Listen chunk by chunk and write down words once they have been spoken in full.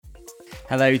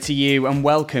Hello to you and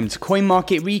welcome to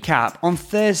CoinMarket Recap on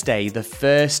Thursday, the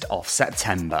 1st of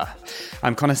September.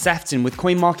 I'm Connor Sefton with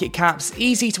CoinMarketCap's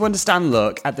easy-to-understand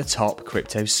look at the top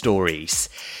crypto stories.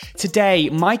 Today,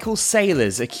 Michael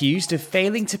Saylor's accused of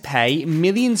failing to pay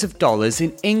millions of dollars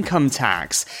in income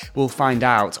tax. We'll find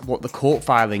out what the court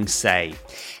filings say.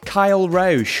 Kyle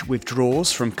Roche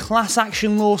withdraws from class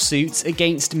action lawsuits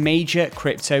against major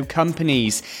crypto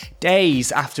companies,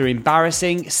 days after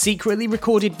embarrassing, secretly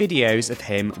recorded videos of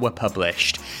him were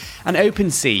published. And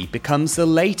OpenSea becomes the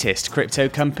latest crypto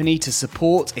company to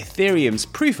support Ethereum's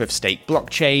proof-of-stake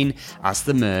blockchain as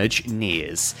the merge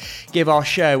nears. Give our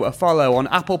show a follow on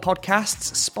Apple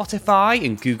Podcasts, Spotify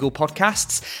and Google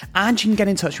Podcasts, and you can get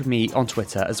in touch with me on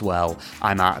Twitter as well.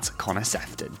 I'm at Connor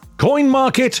Sefton.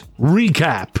 CoinMarket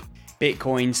Recap.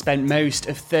 Bitcoin spent most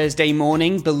of Thursday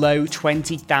morning below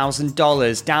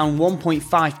 $20,000, down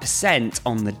 1.5%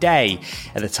 on the day.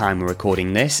 At the time we're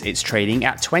recording this, it's trading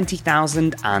at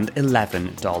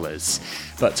 $20,011.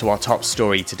 But to our top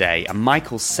story today,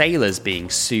 Michael Saylor's being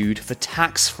sued for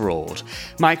tax fraud.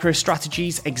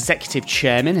 MicroStrategy's executive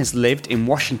chairman has lived in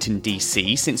Washington,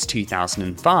 D.C. since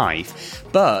 2005,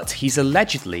 but he's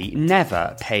allegedly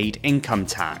never paid income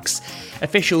tax.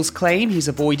 Officials claim he's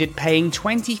avoided paying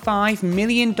 $25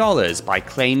 million by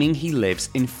claiming he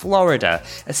lives in Florida,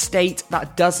 a state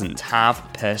that doesn't have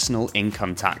personal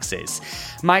income taxes.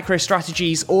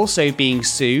 MicroStrategy's also being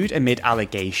sued amid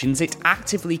allegations it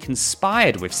actively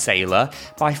conspired with Saylor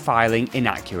by filing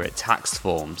inaccurate tax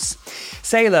forms.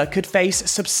 Saylor could face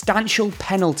substantial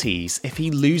penalties if he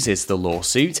loses the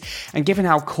lawsuit, and given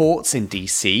how courts in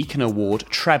DC can award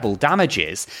treble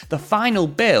damages, the final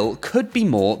bill could be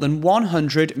more than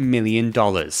 $100 million.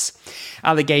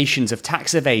 Allegations of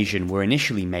tax evasion were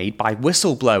initially made by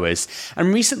whistleblowers,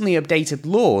 and recently updated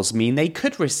laws mean they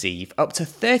could receive up to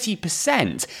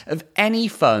 30% of any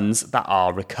funds that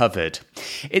are recovered.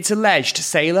 It's alleged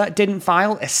Saylor didn't file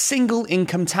a single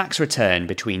income tax return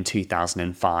between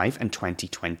 2005 and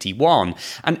 2021,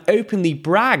 and openly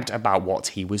bragged about what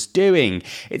he was doing.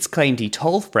 It's claimed he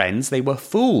told friends they were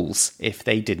fools if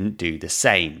they didn't do the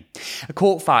same. A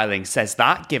court filing says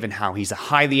that, given how he's a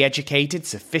highly educated,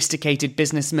 sophisticated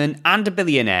businessman and a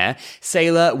billionaire,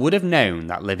 Saylor would have known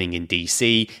that living in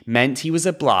DC meant he was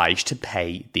obliged to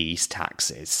pay these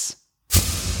taxes.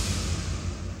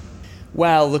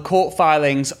 Well, the court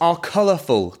filings are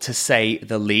colourful, to say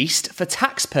the least. For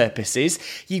tax purposes,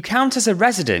 you count as a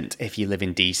resident if you live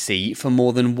in DC for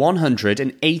more than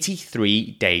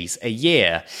 183 days a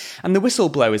year. And the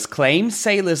whistleblowers claim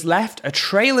Saylor's left a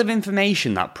trail of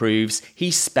information that proves he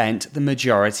spent the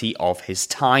majority of his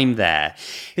time there.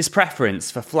 His preference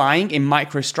for flying in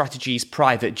MicroStrategy's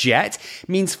private jet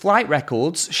means flight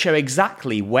records show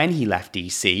exactly when he left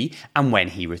DC and when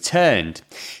he returned.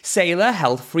 Saylor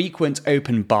held frequent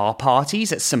open bar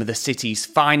parties at some of the city's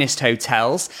finest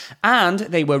hotels, and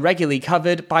they were regularly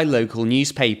covered by local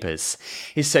newspapers.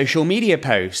 His social media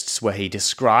posts, where he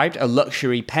described a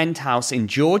luxury penthouse in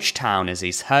Georgetown as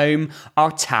his home, are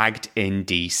tagged in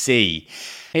DC.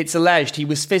 It's alleged he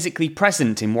was physically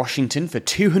present in Washington for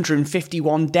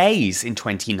 251 days in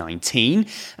 2019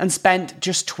 and spent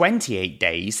just 28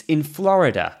 days in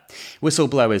Florida.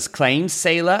 Whistleblowers claim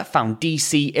Saylor found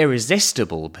DC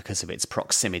irresistible because of its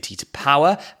proximity to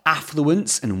power,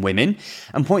 affluence and women,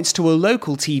 and points to a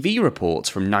local TV report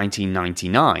from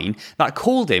 1999 that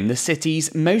called him the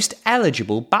city's most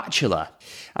eligible bachelor.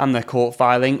 And the court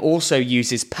filing also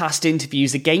uses past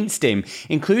interviews against him,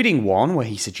 including one where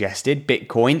he suggested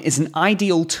Bitcoin is an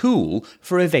ideal tool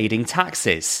for evading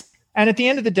taxes. And at the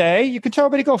end of the day, you can tell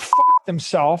everybody to go fuck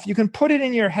themselves. You can put it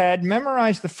in your head,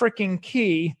 memorize the freaking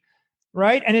key,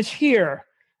 right? And it's here.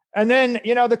 And then,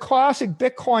 the classic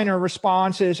Bitcoiner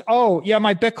response is, oh, yeah,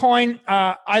 my Bitcoin,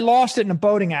 I lost it in a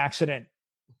boating accident.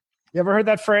 You ever heard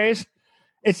that phrase?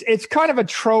 It's kind of a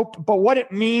trope, but what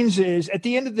it means is, at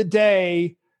the end of the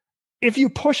day, if you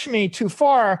push me too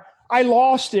far, I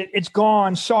lost it. It's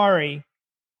gone. Sorry.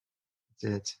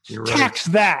 That's it. You're right. Tax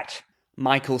that.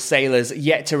 Michael Saylor's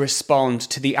yet to respond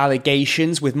to the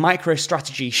allegations, with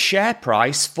MicroStrategy's share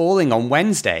price falling on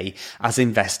Wednesday as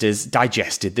investors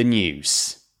digested the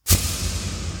news.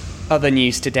 Other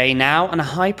news today now, and a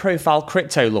high-profile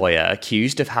crypto lawyer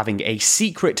accused of having a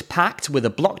secret pact with a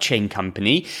blockchain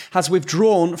company has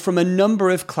withdrawn from a number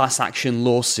of class action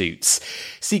lawsuits.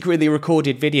 Secretly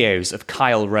recorded videos of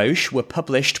Kyle Roche were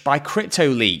published by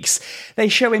CryptoLeaks. They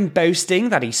show him boasting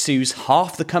that he sues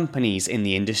half the companies in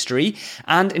the industry,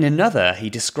 and in another he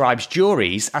describes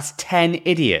juries as 10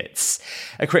 idiots.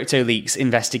 A CryptoLeaks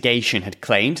investigation had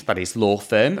claimed that his law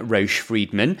firm, Roche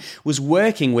Friedman, was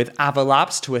working with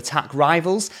Avalabs to attack attack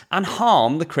rivals and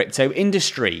harm the crypto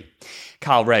industry.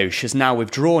 Karl Roche has now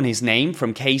withdrawn his name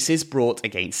from cases brought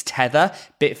against Tether,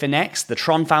 Bitfinex, the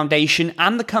Tron Foundation,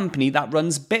 and the company that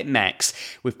runs BitMEX,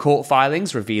 with court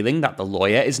filings revealing that the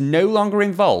lawyer is no longer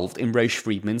involved in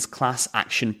Roche-Friedman's class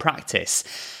action practice.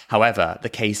 However, the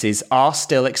cases are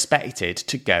still expected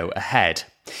to go ahead.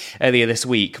 Earlier this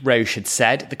week, Roche had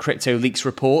said the CryptoLeaks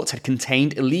report had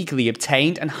contained illegally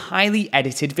obtained and highly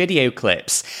edited video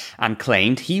clips, and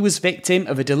claimed he was victim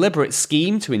of a deliberate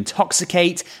scheme to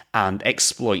intoxicate and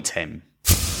exploit him.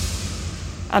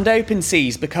 And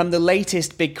OpenSea's become the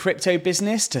latest big crypto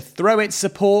business to throw its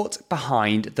support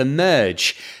behind the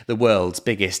merge. The world's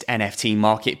biggest NFT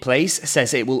marketplace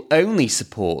says it will only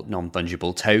support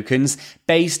non-fungible tokens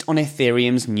based on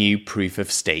Ethereum's new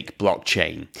proof-of-stake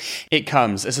blockchain. It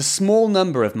comes as a small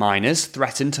number of miners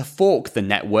threaten to fork the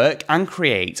network and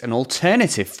create an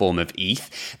alternative form of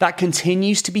ETH that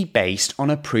continues to be based on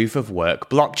a proof-of-work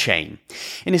blockchain.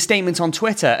 In a statement on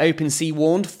Twitter, OpenSea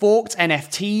warned forked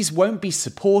NFTs won't be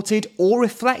supported or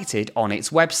reflected on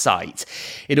its website.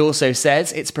 It also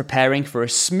says it's preparing for a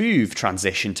smooth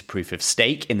transition to proof of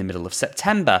stake in the middle of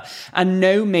September, and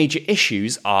no major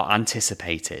issues are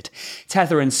anticipated.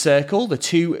 Tether and Circle, the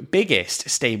two biggest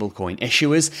stablecoin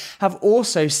issuers, have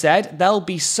also said they'll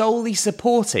be solely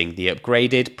supporting the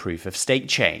upgraded proof of stake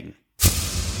chain.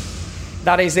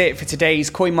 That is it for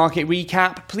today's Coin Market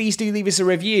Recap. Please do leave us a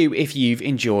review if you've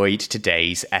enjoyed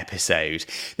today's episode.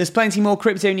 There's plenty more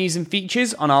crypto news and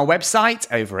features on our website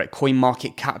over at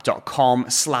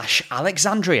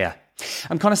coinmarketcap.com/Alexandria.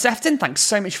 I'm Connor Sefton, thanks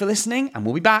so much for listening, and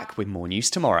we'll be back with more news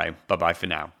tomorrow. Bye-bye for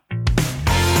now.